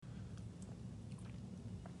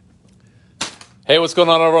Hey, what's going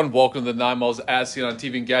on, everyone? Welcome to the 9 Miles As Seen on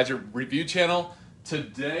TV and Gadget review channel.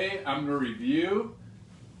 Today, I'm going to review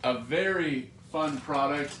a very fun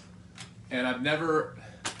product, and I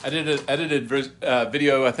did an edited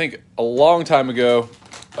video, I think, a long time ago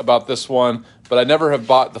about this one, but I never have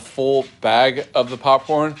bought the full bag of the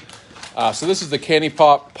popcorn. So this is the Candy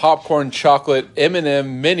Pop Popcorn Chocolate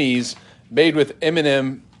M&M Minis made with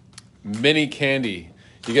M&M Mini Candy.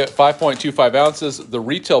 You get 5.25 ounces. The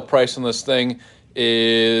retail price on this thing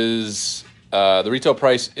is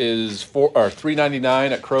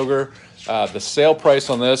 $3.99 at Kroger. The sale price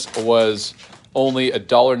on this was only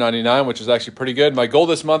 $1.99, which is actually pretty good. My goal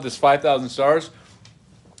this month is 5,000 stars.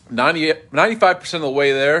 95% of the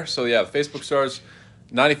way there. So yeah, the Facebook stars,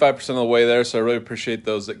 95% of the way there. So I really appreciate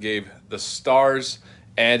those that gave the stars,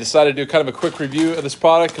 and decided to do kind of a quick review of this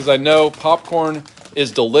product because I know popcorn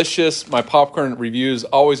is delicious. My popcorn reviews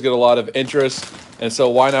always get a lot of interest, and so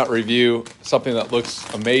why not review something that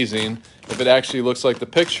looks amazing if it actually looks like the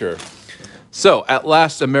picture? So at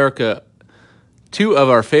last, America, two of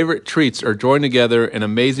our favorite treats are joined together in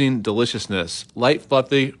amazing deliciousness. Light,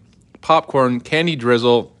 fluffy popcorn candy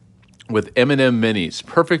drizzle with M&M Minis.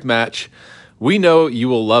 Perfect match. We know you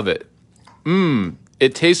will love it.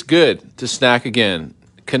 It tastes good to snack again.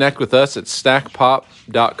 Connect with us at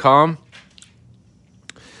snackpop.com.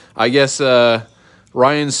 I guess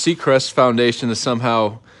Ryan Seacrest Foundation is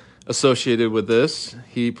somehow associated with this.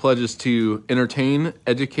 He pledges to entertain,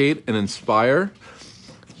 educate, and inspire.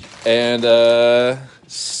 And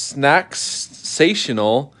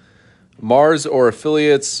Snacksational, Mars or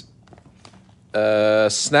affiliates,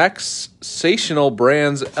 Snacksational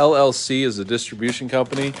Brands LLC is a distribution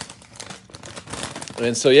company.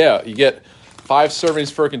 And so, yeah, you get 5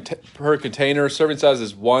 servings per container. Serving size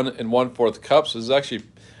is 1 1/4 cups. So this is actually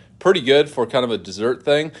pretty good for kind of a dessert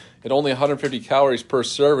thing. And only 150 calories per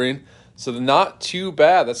serving. So not too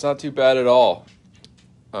bad. That's not too bad at all.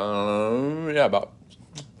 Yeah, about,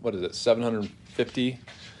 what is it, 750?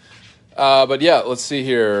 But yeah, let's see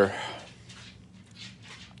here.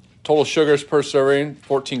 Total sugars per serving,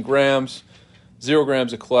 14 grams, 0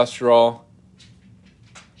 grams of cholesterol.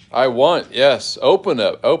 I want, yes, open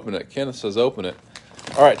it. Kenneth says open it.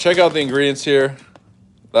 All right, check out the ingredients here.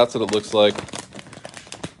 That's what it looks like.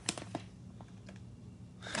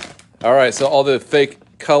 All right, so all the fake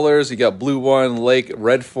colors. You got blue 1, lake,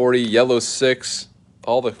 red 40, yellow 6,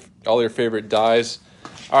 all your favorite dyes.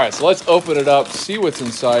 All right, so let's open it up, see what's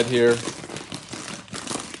inside here.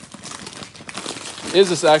 Is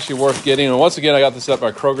this actually worth getting? And once again, I got this at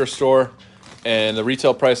my Kroger store, and the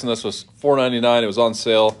retail price on this was $4.99. It was on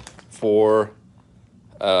sale for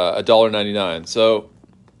 $1.99. So,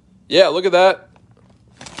 yeah, look at that.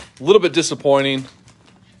 A little bit disappointing.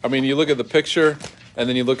 I mean, you look at the picture, and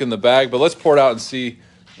then you look in the bag. But let's pour it out and see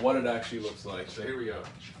what it actually looks like. So here we go.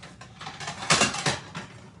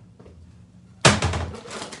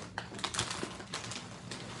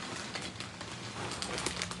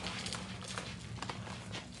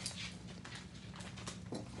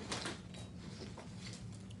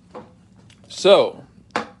 So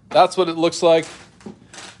that's what it looks like.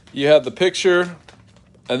 You have the picture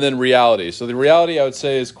and then reality. So the reality, I would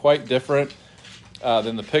say, is quite different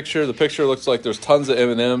than the picture. The picture looks like there's tons of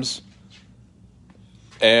M&Ms.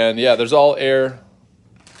 And yeah, there's all air.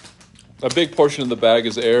 A big portion of the bag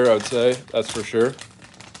is air, I would say. That's for sure.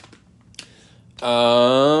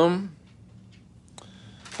 But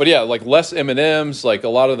yeah, like less M&Ms, like a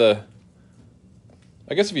lot of the,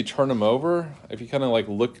 I guess if you turn them over, if you kind of like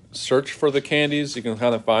search for the candies, you can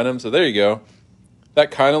kind of find them. So there you go.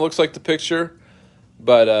 That kind of looks like the picture.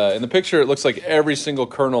 But in the picture, it looks like every single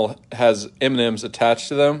kernel has M&Ms attached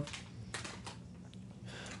to them.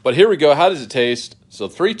 But here we go. How does it taste? So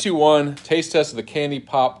 3, 2, 1, taste test of the Candy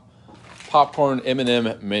Pop Popcorn M&M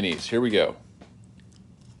Minis. Here we go.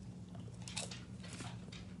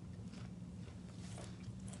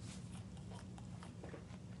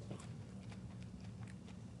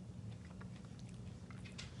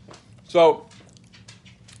 So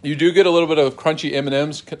you do get a little bit of crunchy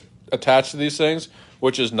M&Ms attached to these things,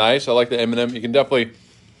 which is nice. I like the M&M. You can definitely,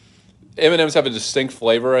 M&Ms have a distinct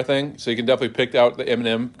flavor, I think. So you can definitely pick out the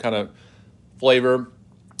M&M kind of flavor.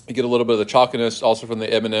 You get a little bit of the chocolateness also from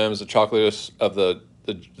the M&Ms, the chocolateness of the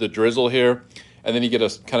drizzle here. And then you get a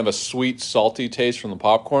kind of a sweet, salty taste from the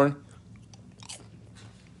popcorn.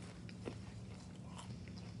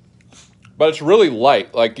 But it's really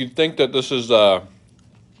light. Like you'd think that this is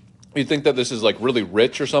like really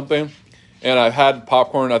rich or something. And I've had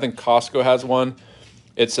popcorn. I think Costco has one.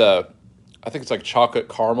 It's I think it's like chocolate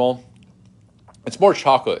caramel. It's more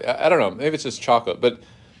chocolate. I don't know. Maybe it's just chocolate. But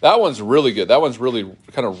That one's really good. That one's really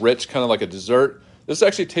kind of rich, kind of like a dessert. This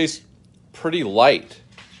actually tastes pretty light.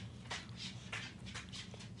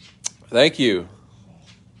 Thank you.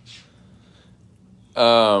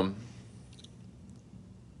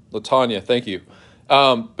 LaTanya, thank you.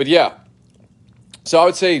 But yeah, so I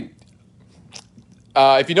would say,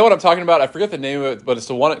 if you know what I'm talking about, I forget the name of it, but it's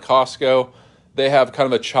the one at Costco. They have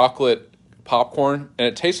kind of a chocolate popcorn, and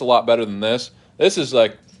it tastes a lot better than this. This is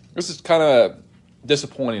kind of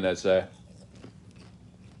disappointing, I'd say.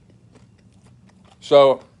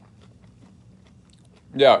 So,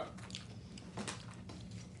 yeah.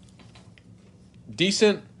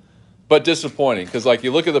 Decent, but disappointing. Because, like,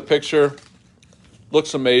 you look at the picture,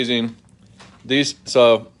 looks amazing.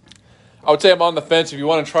 So, I would say I'm on the fence. If you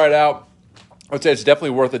want to try it out, I would say it's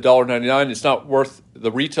definitely worth $1.99. It's not worth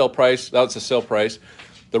the retail price. That's the sale price.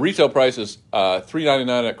 The retail price is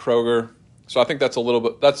 $3.99 at Kroger. So I think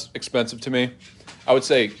that's expensive to me. I would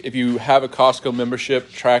say if you have a Costco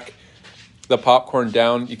membership, track the popcorn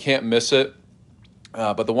down. You can't miss it.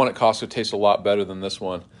 But the one at Costco tastes a lot better than this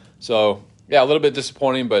one. So, yeah, a little bit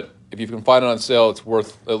disappointing, but if you can find it on sale, it's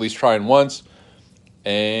worth at least trying once.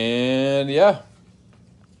 And, yeah.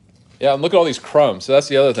 Yeah, and look at all these crumbs. So that's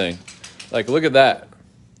the other thing. Like, look at that.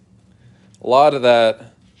 A lot of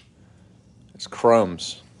that is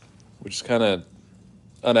crumbs, which is kind of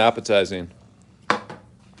unappetizing.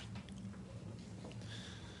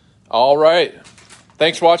 All right.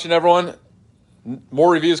 Thanks for watching, everyone.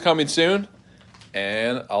 More reviews coming soon,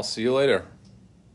 and I'll see you later.